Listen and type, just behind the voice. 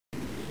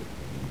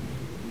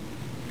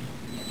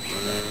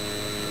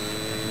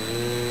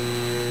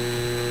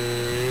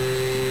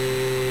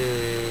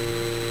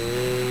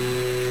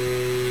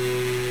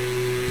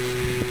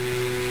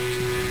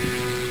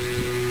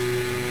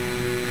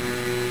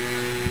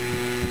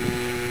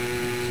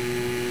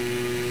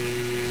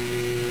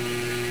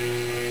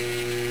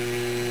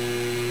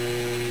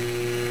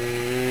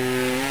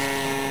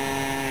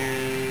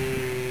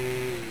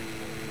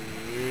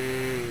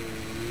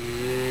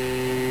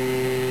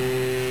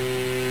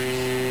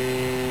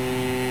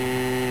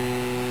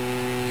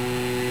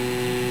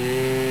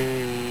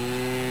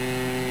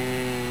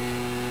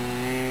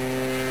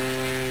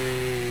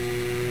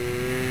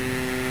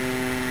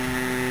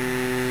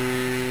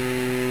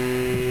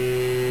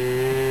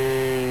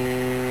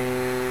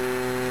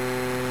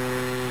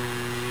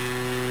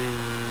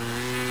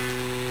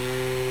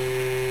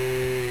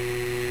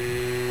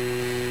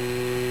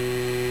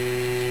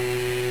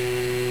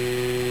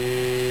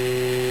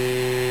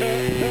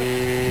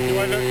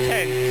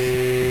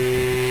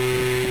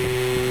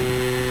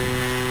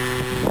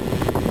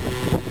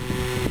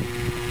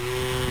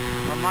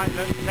might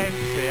look tense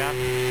here,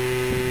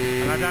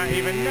 and I don't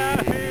even know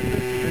if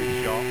this is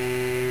a shot.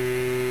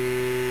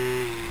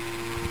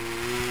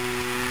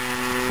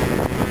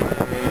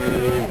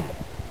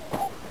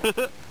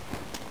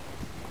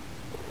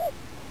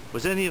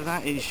 Was any of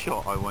that in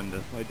shot, I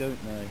wonder? I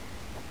don't know.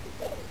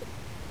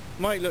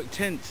 Might look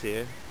tense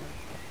here,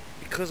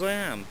 because I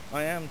am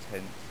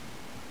tense.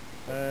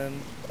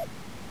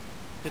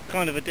 It's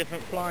kind of a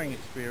different flying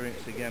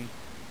experience again.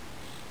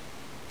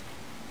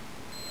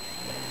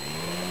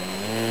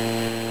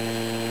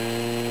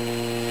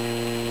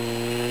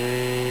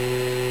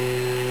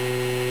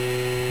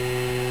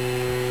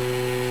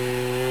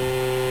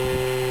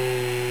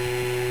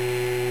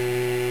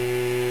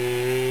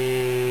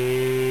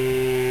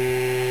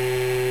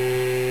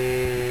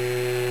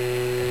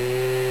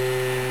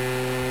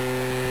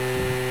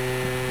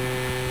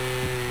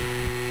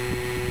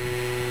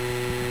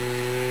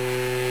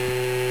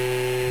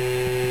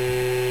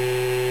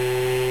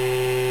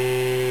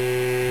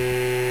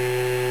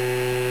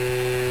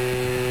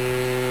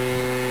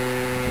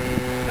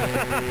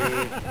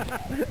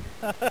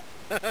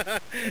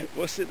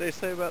 What's it they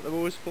say about them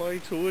always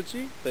flying towards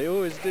you? They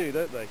always do,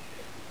 don't they?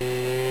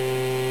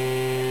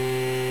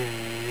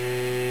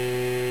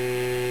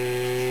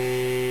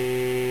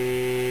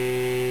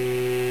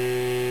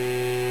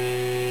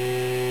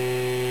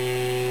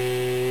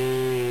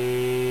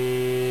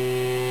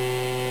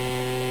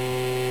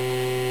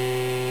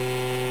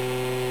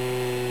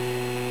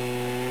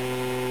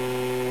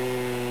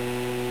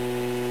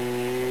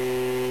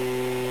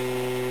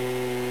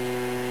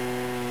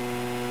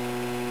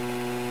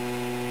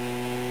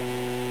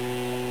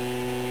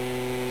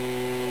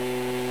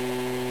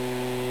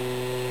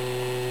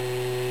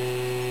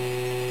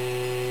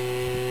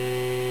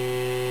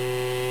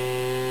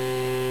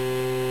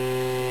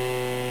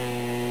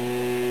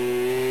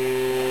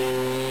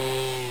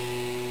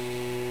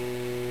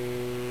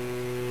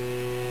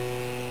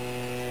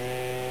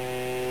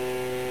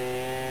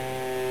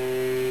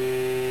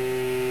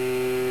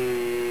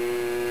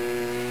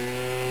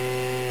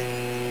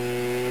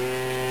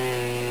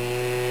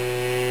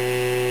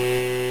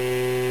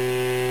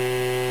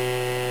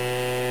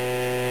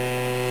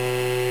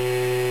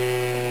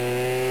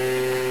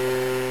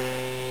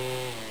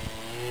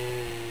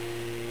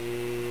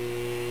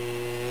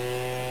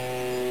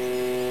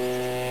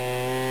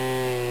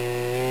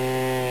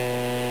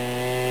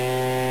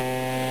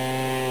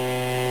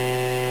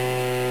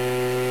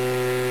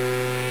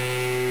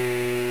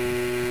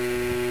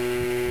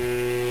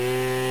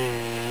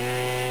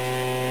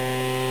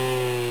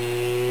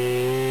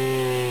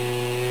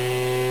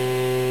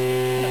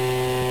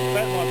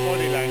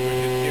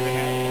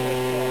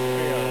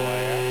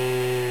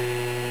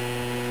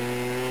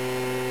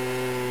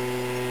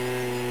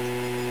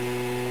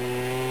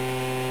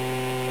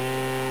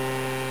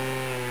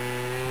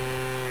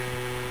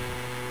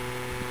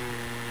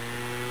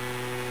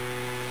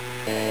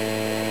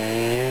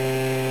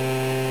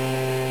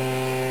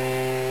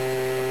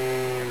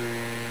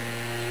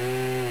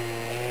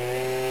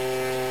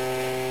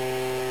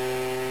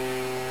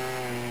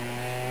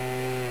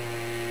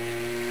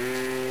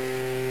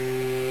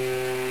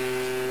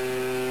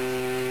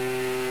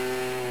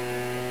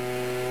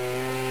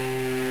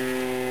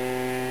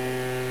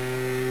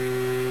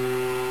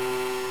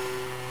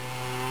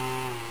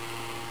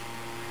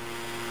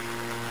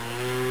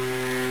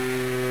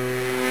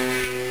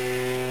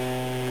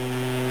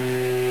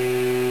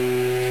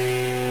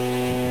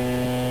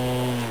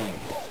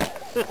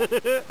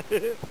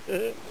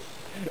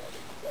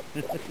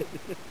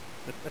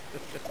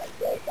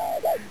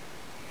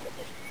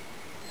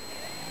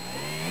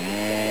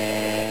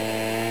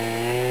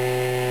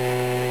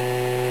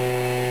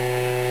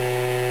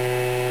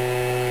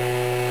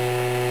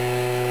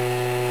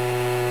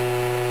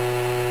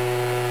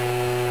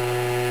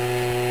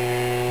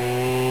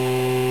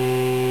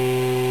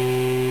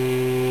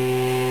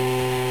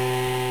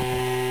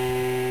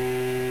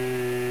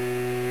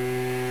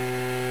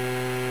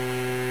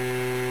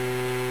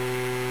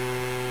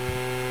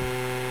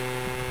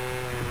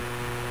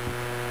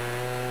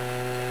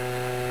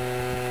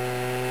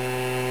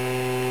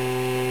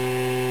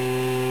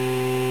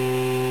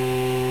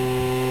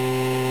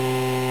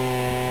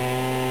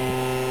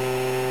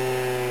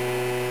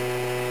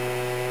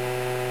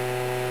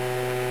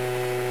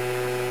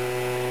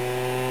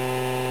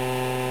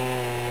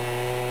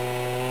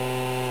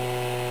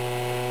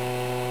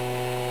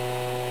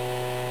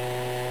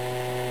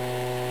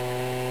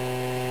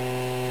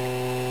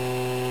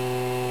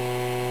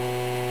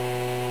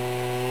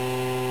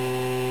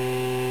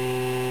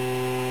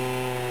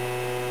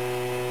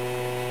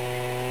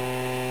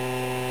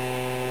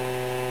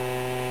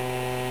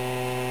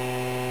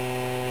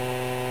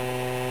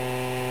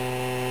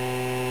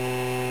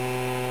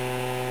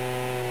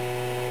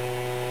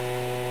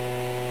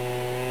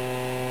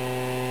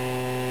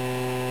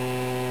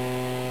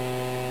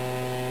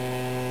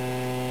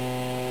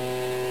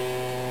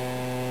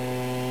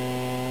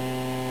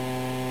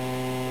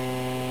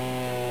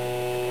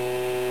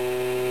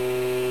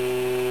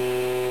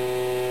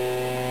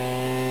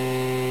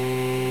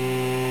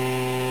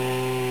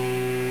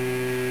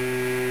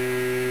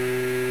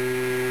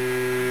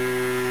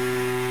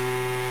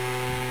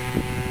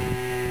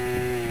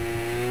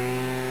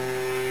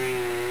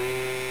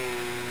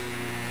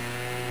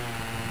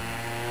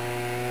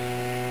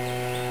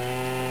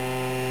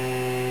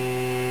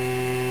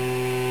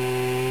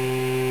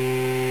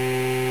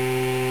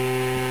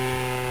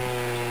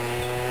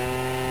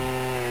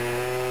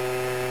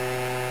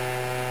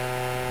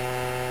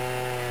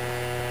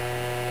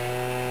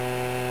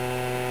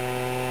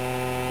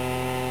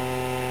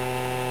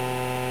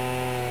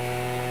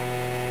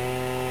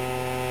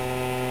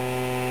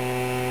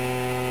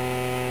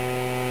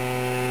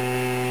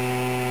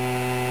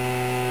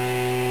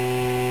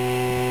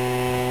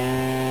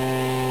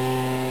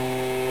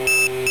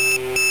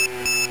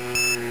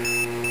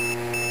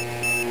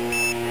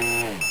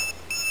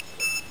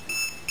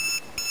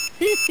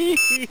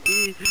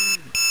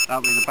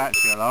 That'll be the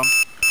battery alarm.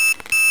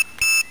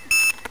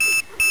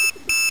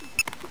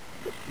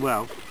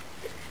 Well,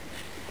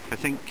 I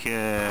think,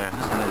 I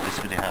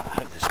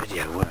hope this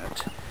video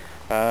worked.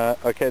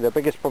 Okay, the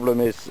biggest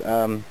problem is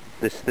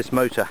this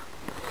motor.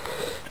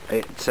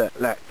 It's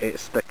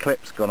the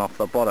clip's gone off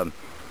the bottom,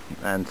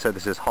 and so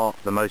this is hot,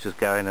 the motor's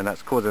going, and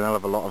that's causing a hell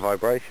of a lot of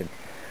vibration.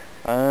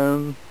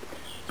 But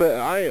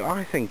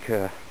I think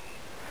a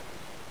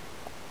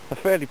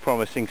fairly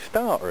promising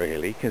start,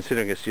 really,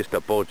 considering it's just a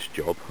bodge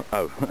job.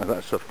 Oh,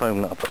 that's the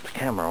phone that I put the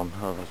camera on.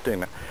 I was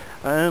doing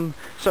that.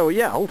 So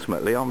yeah,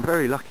 ultimately I'm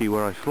very lucky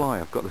where I fly.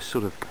 I've got this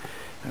sort of,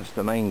 that's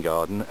the main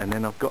garden, and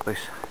then I've got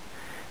this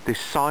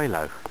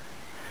silo.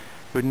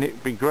 Wouldn't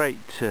it be great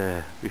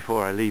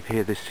before I leave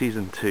here this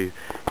season to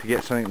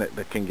get something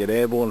that can get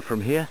airborne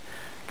from here,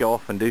 go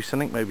off and do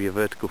something, maybe a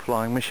vertical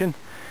flying mission,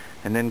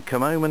 and then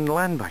come home and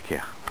land back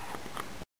here.